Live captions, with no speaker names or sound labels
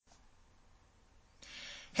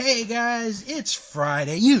Hey guys, it's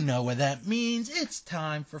Friday. You know what that means. It's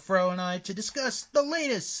time for Fro and I to discuss the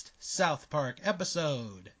latest South Park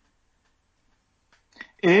episode.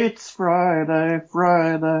 It's Friday,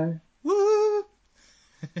 Friday. Woo!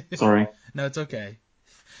 Sorry, No, it's okay.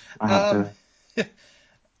 I have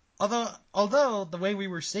Although the way we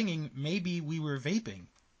were singing, maybe we were vaping.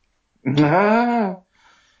 to. I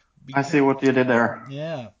see Because, what you did there.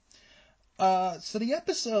 yeah. So the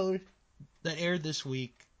episode that aired this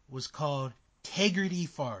week was called Tegridy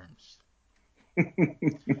Farms.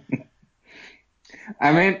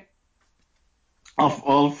 I mean, of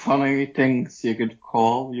all funny things you could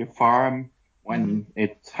call your farm when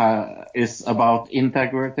it is about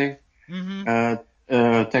integrity,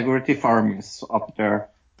 Tegridy Farm is up there.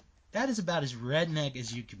 That is about as redneck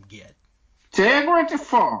as you can get. Tegridy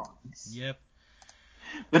Farms. Yep.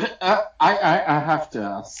 But I have to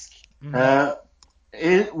ask,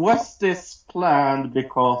 was this planned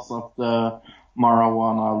because of the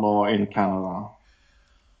marijuana law in Canada?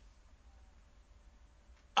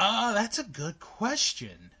 That's a good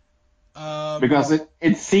question. Because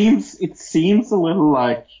it seems a little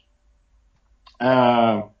like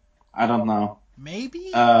I don't know.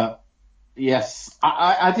 Maybe? Yes,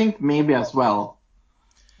 I think maybe as well.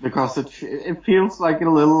 Because it feels like a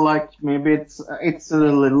little like maybe it's a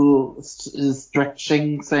little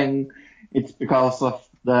stretching thing. It's because of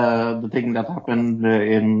the thing that happened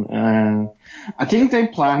in. I think they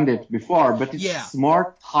planned it before, but it's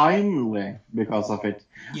more timely because of it.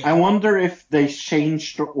 Yeah. I wonder if they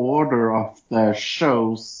changed the order of the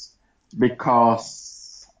shows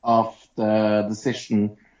because of the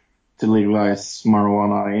decision to legalize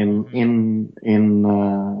marijuana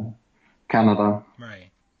in Canada.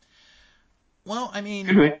 Right. Well, I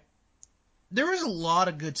mean, there was a lot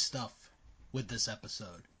of good stuff with this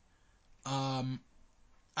episode.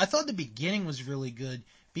 I thought the beginning was really good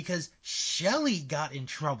because Shelly got in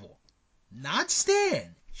trouble. Not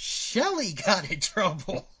Stan. Shelly got in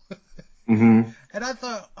trouble. Mm-hmm. And I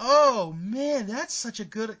thought, oh man, that's such a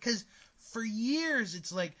good, because for years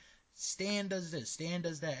it's like Stan does this, Stan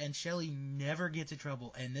does that, and Shelly never gets in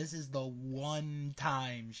trouble, and this is the one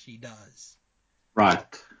time she does.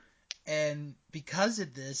 Right. And because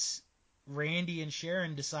of this, Randy and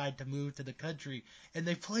Sharon decide to move to the country, and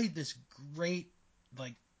they played this great,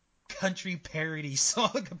 like, country parody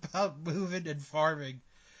song about moving and farming.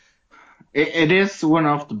 It is one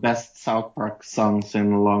of the best South Park songs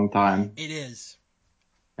in a long time. It is.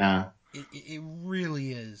 Yeah. It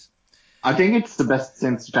really is. I think it's the best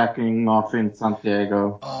since Jacking Off in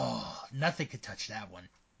Santiago. Oh, nothing could touch that one.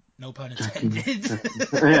 No pun intended.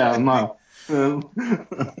 Yeah, no.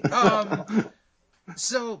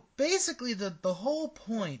 So basically the whole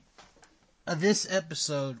point of this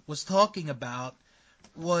episode was talking about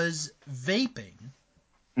was vaping,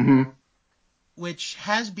 which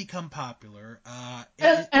has become popular.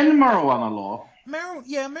 And marijuana law.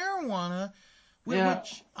 Marijuana,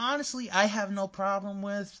 which honestly I have no problem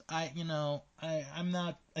with. I'm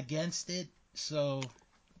not against it. So,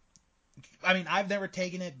 I mean, I've never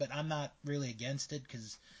taken it, but I'm not really against it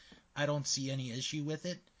because I don't see any issue with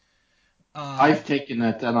it. I've taken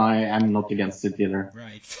it, and I am not against it either.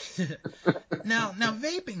 Right. Now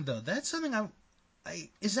vaping though, that's something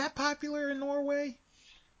is that popular in Norway?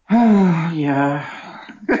 Yeah.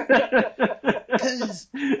 It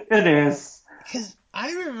is. Because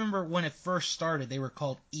I remember when it first started, they were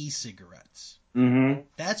called e-cigarettes. Mm-hmm.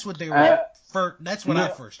 That's what they were. That's what I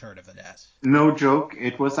first heard of it as. No joke,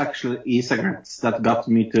 it was actually e-cigarettes that got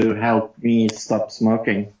me to help me stop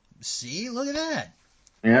smoking. See, look at that.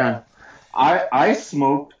 Yeah, I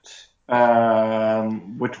smoked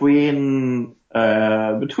between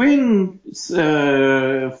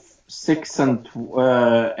 6 and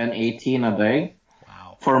 18 a day.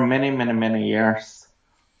 Wow. For many years.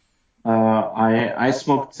 I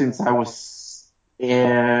smoked since I was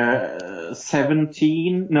 16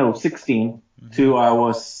 to I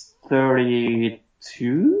was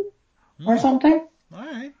 32 or something. All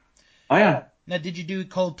right. Oh yeah. Now, did you do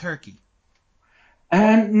cold turkey?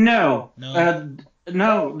 No. No.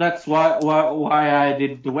 No, that's why I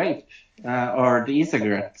did the vape or the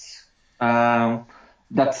e-cigarettes.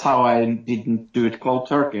 That's how I didn't do it cold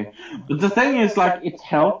turkey. But the thing is, like, it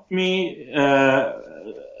helped me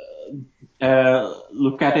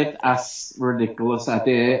look at it as ridiculous as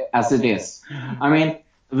it is. I mean,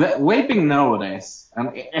 vaping nowadays,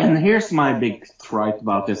 and here's my big fright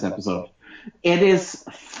about this episode. It is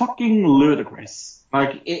fucking ludicrous.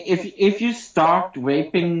 Like, if you start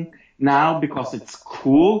vaping now because it's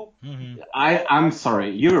cool. Mm-hmm. I'm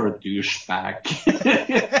sorry, you're a douchebag.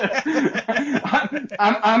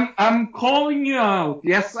 I'm calling you out.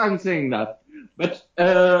 Yes, I'm saying that. But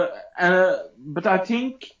I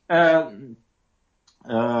think, for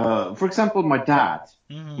example, my dad.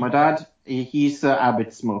 Mm-hmm. My dad, he's an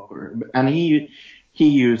avid smoker, and he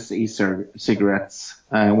uses e-cigarettes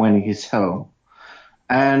when he's home.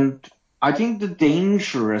 And I think the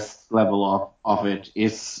dangerous level of it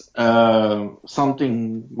is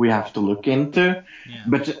something we have to look into. Yeah.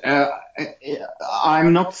 But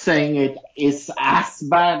I'm not saying it is as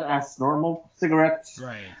bad as normal cigarettes.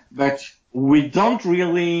 Right. But we don't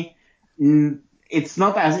really. It's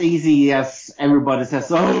not as easy as everybody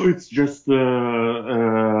says. Oh, it's just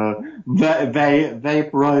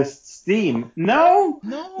vaporized steam. No,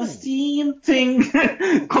 the steam thing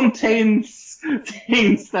contains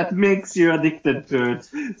things that makes you addicted to it,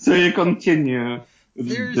 so you continue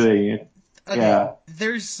doing it. Okay, yeah.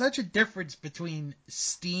 There's such a difference between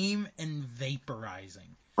steam and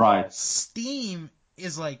vaporizing. Right. Steam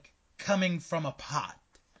is like coming from a pot.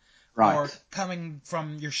 Right. Or coming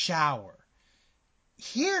from your shower.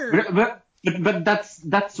 Here. But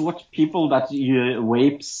that's what people that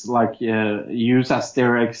vapes use as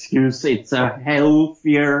their excuse. It's a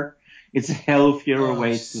healthier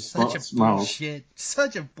way to smoke. Such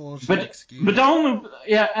a bullshit excuse. But the only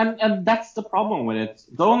and that's the problem with it.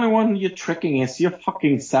 The only one you're tricking is your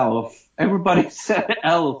fucking self. Everybody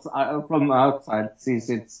else from the outside sees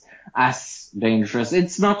it's as dangerous.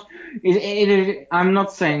 It's not. I'm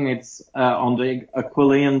not saying it's on the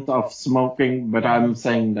equivalent of smoking, but I'm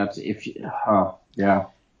saying that if yeah.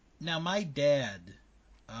 Now my dad,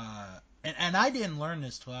 and I didn't learn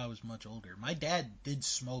this till I was much older. My dad did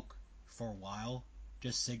smoke for a while,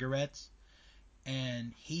 just cigarettes,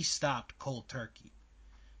 and he stopped cold turkey.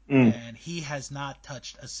 And he has not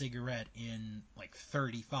touched a cigarette in like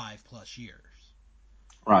 35 plus years.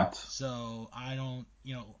 Right. So I don't,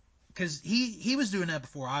 because he was doing that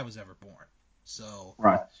before I was ever born. So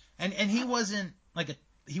right. And he wasn't like a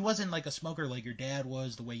smoker like your dad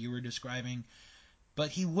was, the way you were describing, but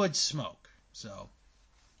he would smoke. So,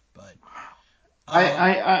 but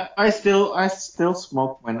I still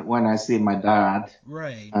smoke when I see my dad.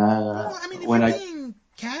 Right. Well, I mean, if you're being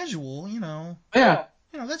casual, Yeah.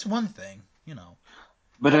 That's one thing,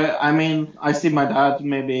 But I mean, I see my dad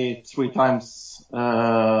maybe 3 times.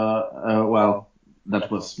 Well,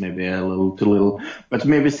 that was maybe a little too little, but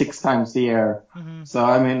maybe 6 times a year. Mm-hmm. So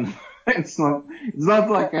I mean, it's not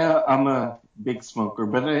like I'm a big smoker,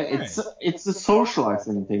 but it's a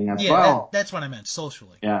socializing thing as well. That's what I meant,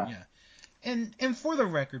 socially. Yeah. And for the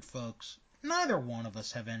record, folks, neither one of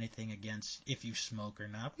us have anything against if you smoke or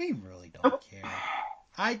not. We really don't care.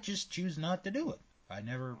 I just choose not to do it. I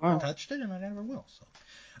never touched it, and I never will. So,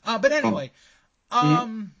 but anyway,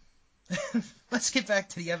 let's get back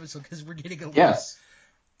to the episode because we're getting a little. Yes.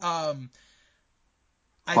 I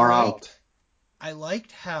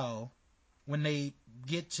liked how when they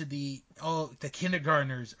get to the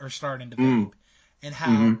kindergartners are starting to vape, and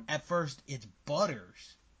how at first it's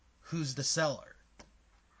Butters who's the seller.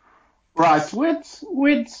 Right, with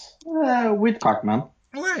Cartman.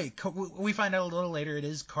 Right, we find out a little later it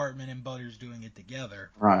is Cartman and Butters doing it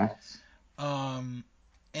together. Right. And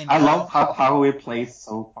I love how he plays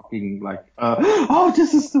so fucking oh,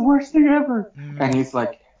 this is the worst thing ever. And he's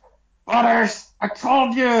like, Butters, I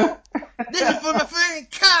told you. This is for my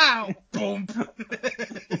friend Kyle. Boom.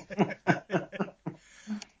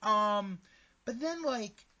 But then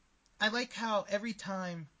I like how every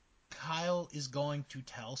time Kyle is going to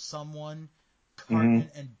tell someone, Cartman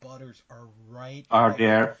and Butters are right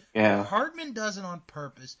there. Yeah. Cartman does it on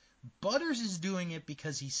purpose. Butters is doing it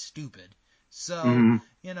because he's stupid. So, and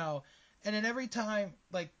then every time,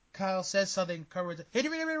 Kyle says something, Cartman's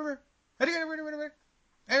like,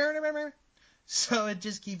 so it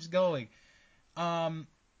just keeps going. And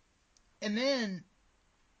then,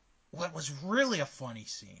 what was really a funny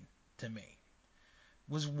scene to me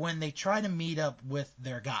was when they try to meet up with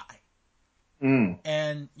their guy.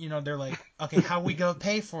 And, they're like, okay, how are we going to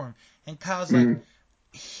pay for him? And Kyle's like,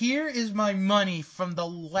 here is my money from the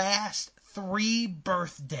last 3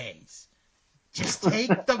 birthdays. Just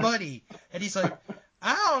take the money. And he's like,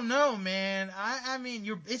 I don't know, man. I mean,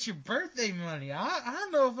 it's your birthday money. I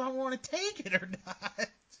don't know if I want to take it or not.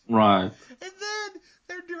 Right. And then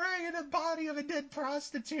they're dragging a body of a dead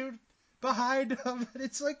prostitute behind them. And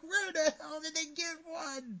it's like, where the hell did they get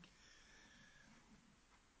one?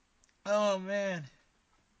 Oh, man.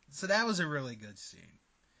 So that was a really good scene.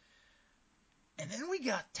 And then we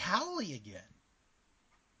got Towley again.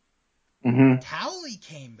 Towley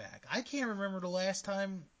came back. I can't remember the last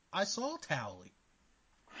time I saw Towley.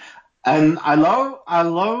 And I love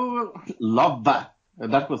that.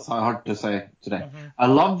 That was hard to say today. Mm-hmm. I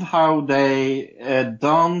love how they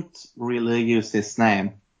don't really use his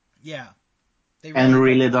name. Yeah. They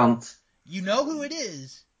really don't. You know who it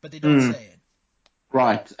is, but they don't say it.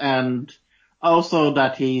 Right. And also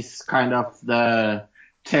that he's kind of the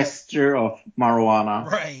tester of marijuana.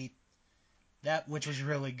 Right. Which was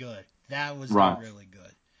really good. That was really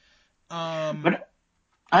good. But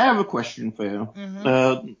I have a question for you.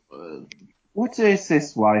 Mm-hmm. What is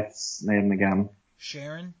his wife's name again?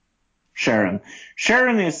 Sharon. Sharon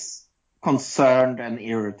is concerned and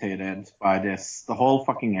irritated by this the whole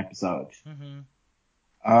fucking episode. Mm-hmm.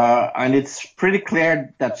 And it's pretty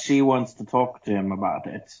clear that she wants to talk to him about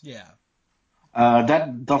it. Yeah.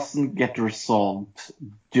 That doesn't get resolved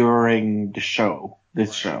during the show,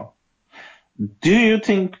 show. Do you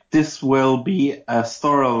think this will be a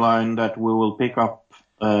storyline that we will pick up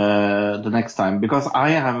the next time? Because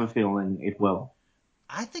I have a feeling it will.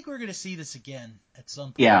 I think we're going to see this again at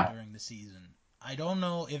some point during the season. I don't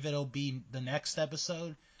know if it'll be the next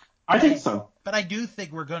episode. I think so. But I do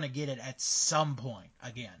think we're going to get it at some point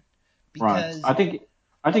again. Because right.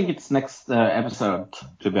 I think it's next episode,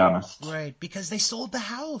 to be honest. Right, because they sold the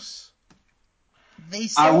house. They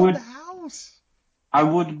sold the house. I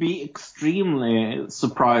would be extremely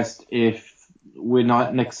surprised if we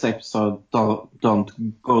not next episode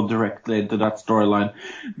don't go directly into that storyline,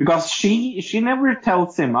 because she never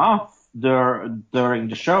tells him off during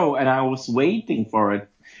the show, and I was waiting for it.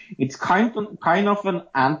 It's kind of an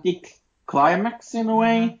anti-climax in a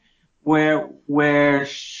way, where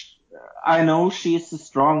I know she's a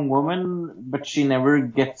strong woman, but she never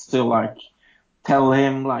gets to like tell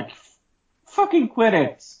him like, fucking quit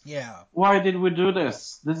it. Yeah. Why did we do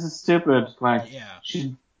this? This is stupid. Like,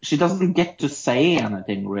 she doesn't get to say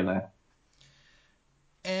anything really.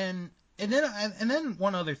 And then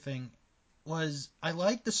one other thing was, I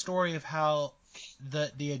like the story of how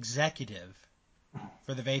the executive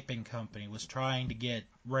for the vaping company was trying to get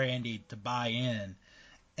Randy to buy in,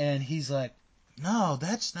 and he's like, no,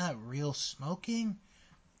 that's not real smoking.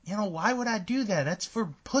 You know, why would I do that? That's for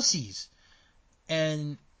pussies.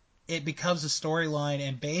 And it becomes a storyline,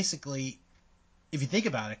 and basically, if you think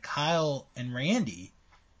about it, Kyle and Randy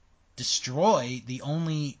destroy the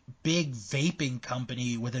only big vaping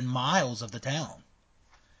company within miles of the town.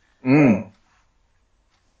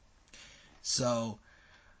 So,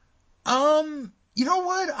 you know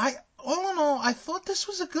what? All in all, I thought this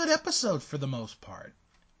was a good episode for the most part.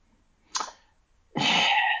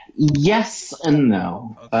 Yes and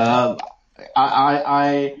no. Okay.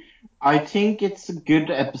 I think it's a good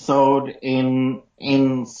episode in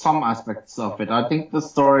some aspects of it. I think the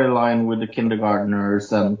storyline with the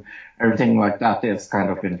kindergartners and everything like that is kind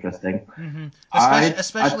of interesting. Mm-hmm.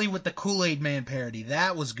 Especially with the Kool-Aid Man parody.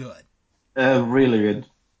 That was good. Really good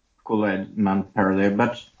Kool-Aid Man parody.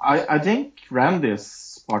 But I think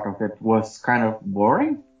Randy's part of it was kind of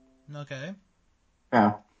boring. Okay.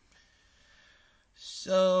 Yeah.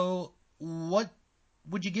 So, what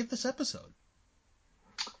would you give this episode?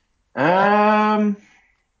 7.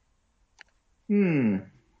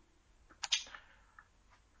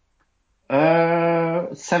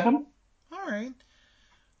 All right.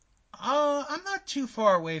 I'm not too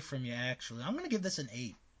far away from you, actually. I'm gonna give this an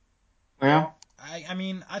 8. Yeah. I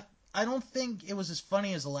mean, I don't think it was as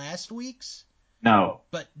funny as last week's. No.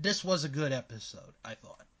 But this was a good episode, I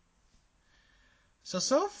thought.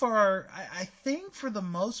 So far, I think for the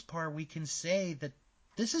most part we can say that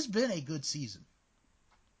this has been a good season.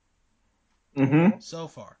 Mm-hmm. So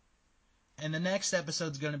far. And the next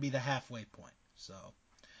episode's going to be the halfway point. So,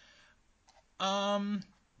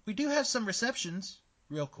 we do have some receptions,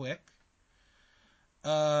 real quick.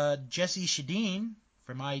 Jesse Shadeen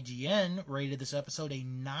from IGN rated this episode a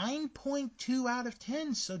 9.2 out of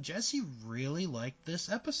 10. So Jesse really liked this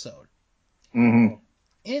episode. Mm-hmm.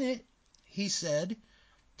 In it, he said,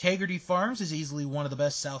 Tegridy Farms is easily one of the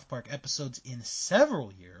best South Park episodes in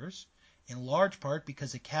several years, in large part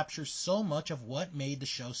because it captures so much of what made the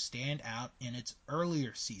show stand out in its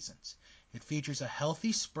earlier seasons. It features a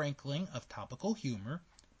healthy sprinkling of topical humor,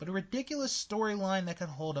 but a ridiculous storyline that can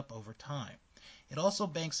hold up over time. It also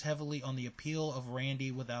banks heavily on the appeal of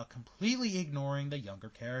Randy without completely ignoring the younger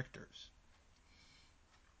characters.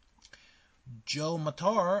 Joe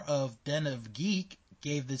Matar of Den of Geek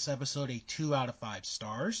gave this episode a 2 out of 5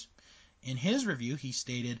 stars. In his review, he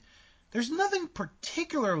stated, "There's nothing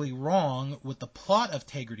particularly wrong with the plot of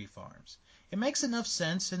Tegridy Farms. It makes enough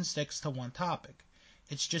sense and sticks to one topic.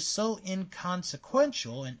 It's just so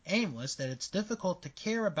inconsequential and aimless that it's difficult to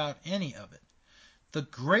care about any of it. The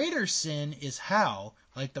greater sin is how,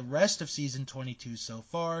 like the rest of season 22 so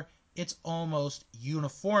far, it's almost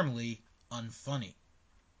uniformly unfunny.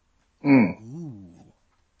 Ooh,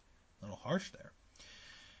 a little harsh there.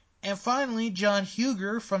 And finally, John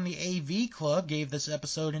Huger from the AV Club gave this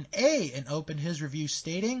episode an A and opened his review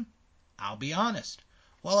stating, "I'll be honest.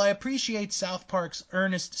 While I appreciate South Park's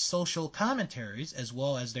earnest social commentaries, as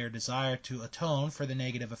well as their desire to atone for the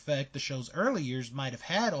negative effect the show's early years might have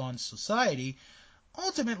had on society,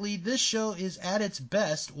 ultimately this show is at its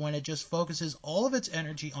best when it just focuses all of its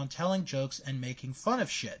energy on telling jokes and making fun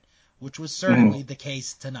of shit, which was certainly the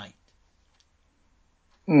case tonight."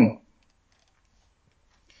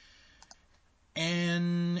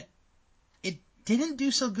 And it didn't do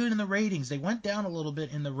so good in the ratings. They went down a little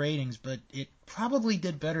bit in the ratings, but it probably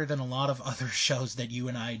did better than a lot of other shows that you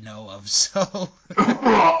and I know of. So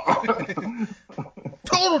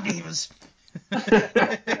total divas.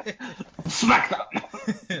 Smackdown.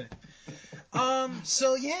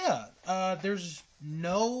 So yeah, there's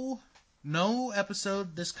no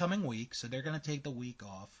episode this coming week, so they're gonna take the week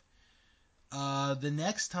off. The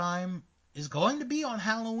next time is going to be on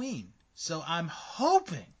Halloween, so I'm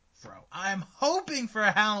hoping for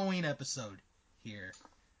a Halloween episode here.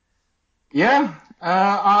 Yeah,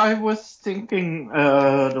 I was thinking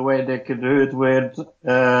the way they could do it with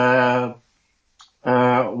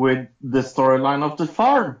the storyline of the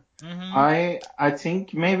farm. Mm-hmm. I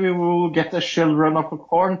think maybe we'll get a Children of a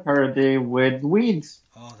Corn parody with weeds.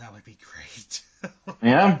 Oh, that would be great.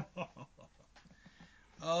 Yeah.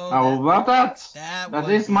 Oh, How about that?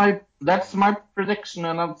 That's my prediction,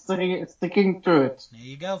 and I'm sticking to it. There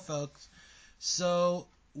you go, folks. So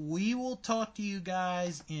we will talk to you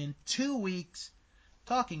guys in 2 weeks,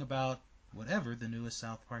 talking about whatever the newest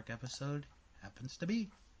South Park episode happens to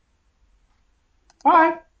be.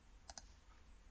 Bye.